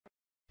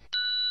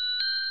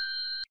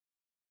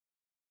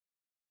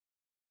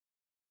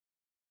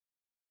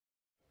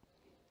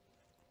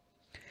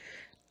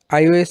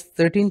iOS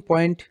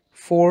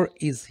 13.4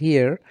 is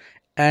here,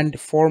 and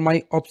for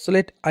my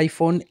obsolete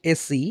iPhone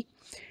SE,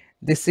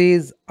 this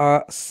is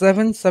a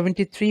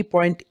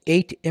 773.8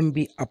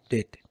 MB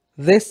update.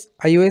 This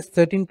iOS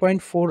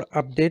 13.4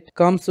 update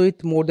comes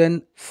with more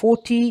than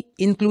 40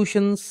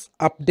 inclusions,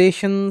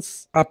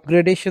 updations,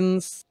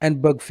 upgradations,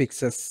 and bug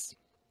fixes.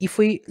 If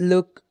we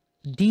look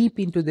deep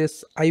into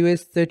this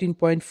iOS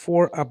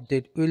 13.4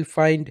 update, we will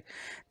find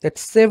that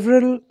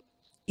several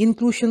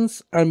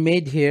inclusions are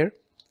made here,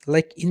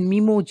 like in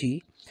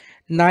Memoji.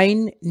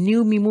 9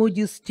 new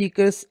Memoji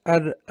stickers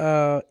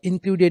are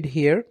included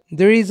here.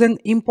 There is an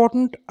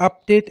important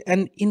update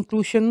and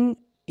inclusion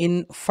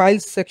in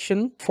files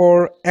section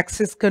for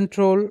access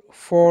control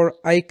for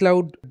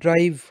iCloud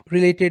Drive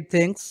related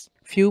things,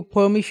 few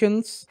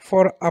permissions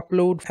for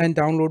upload and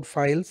download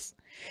files.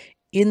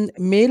 In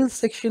mail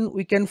section,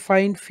 we can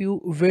find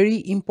few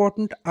very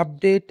important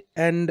update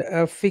and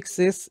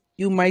fixes.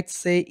 You might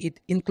say it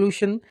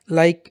inclusion,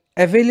 like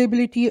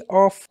availability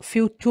of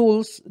few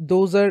tools.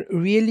 Those are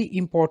really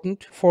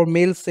important for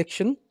mail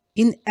section.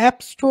 In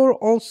App Store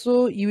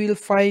also, you will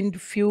find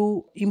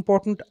few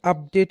important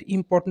update,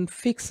 important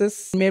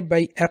fixes made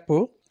by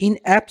Apple. In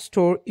App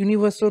Store,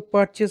 universal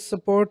purchase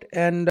support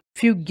and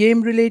few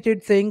game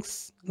related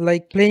things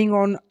like playing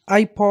on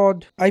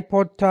iPod,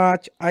 iPod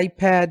Touch,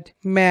 iPad,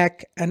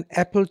 Mac and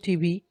Apple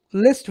TV.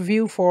 List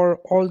view for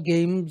all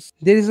games.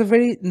 There is a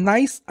very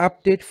nice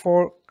update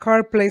for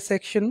CarPlay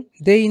section.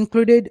 They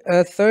included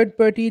a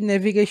third-party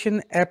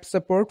navigation app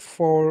support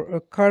for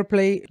a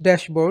CarPlay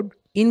dashboard.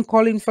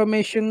 In-call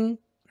information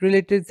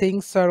related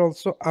things are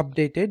also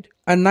updated.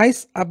 A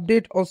nice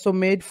update also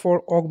made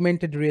for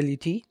augmented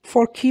reality.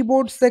 For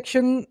keyboard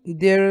section,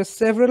 there are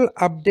several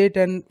update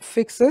and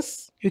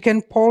fixes. You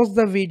can pause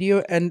the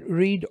video and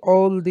read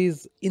all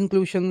these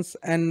inclusions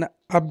and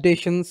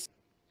updations.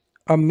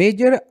 A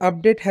major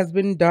update has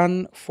been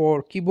done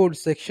for keyboard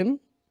section.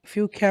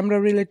 Few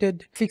camera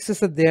related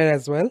fixes are there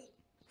as well.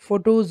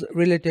 Photos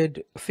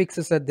related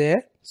fixes are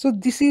there. So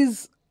this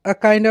is a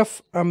kind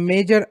of a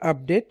major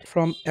update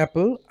from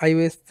Apple,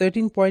 iOS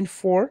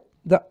 13.4.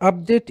 The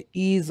update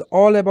is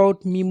all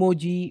about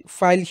Memoji,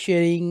 file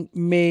sharing,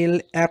 mail,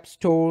 app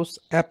stores,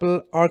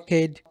 Apple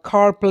Arcade,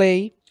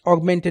 CarPlay,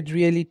 augmented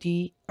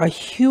reality, a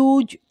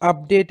huge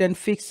update and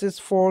fixes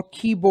for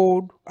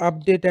keyboard,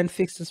 update and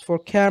fixes for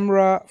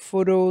camera,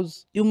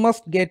 photos. You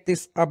must get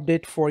this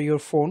update for your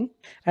phone,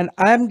 and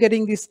I am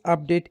getting this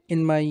update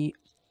in my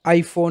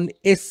iPhone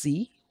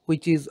SE,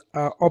 which is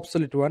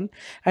obsolete one.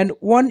 And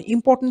one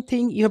important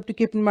thing you have to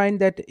keep in mind,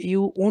 that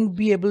you won't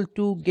be able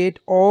to get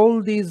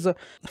all these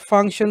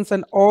functions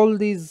and all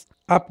these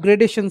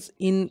upgradations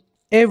in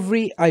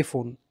every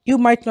iPhone. You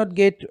might not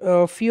get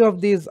a few of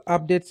these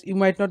updates, you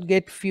might not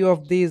get few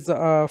of these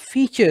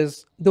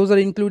features. Those are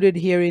included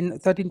here in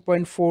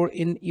 13.4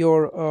 in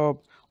your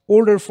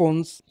older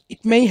phones.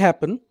 It may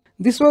happen.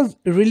 This was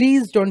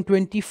released on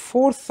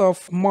 24th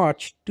of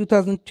March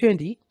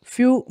 2020.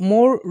 Few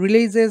more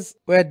releases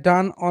were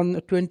done on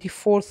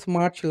 24th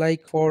March,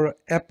 like for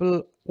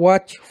Apple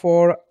Watch,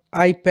 for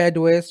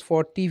iPadOS,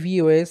 for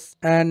tvOS,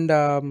 and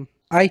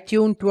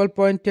iTunes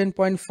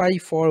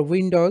 12.10.5 for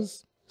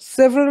Windows.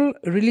 Several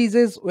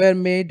releases were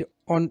made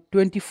on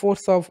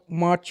 24th of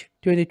March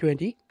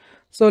 2020.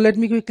 So let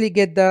me quickly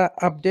get the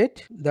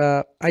update,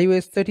 the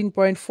iOS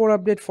 13.4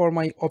 update for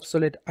my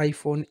obsolete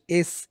iPhone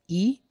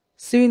SE.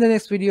 See you in the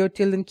next video.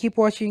 Till then, keep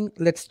watching.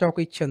 Let's talk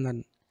with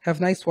Chandan. Have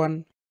a nice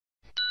one.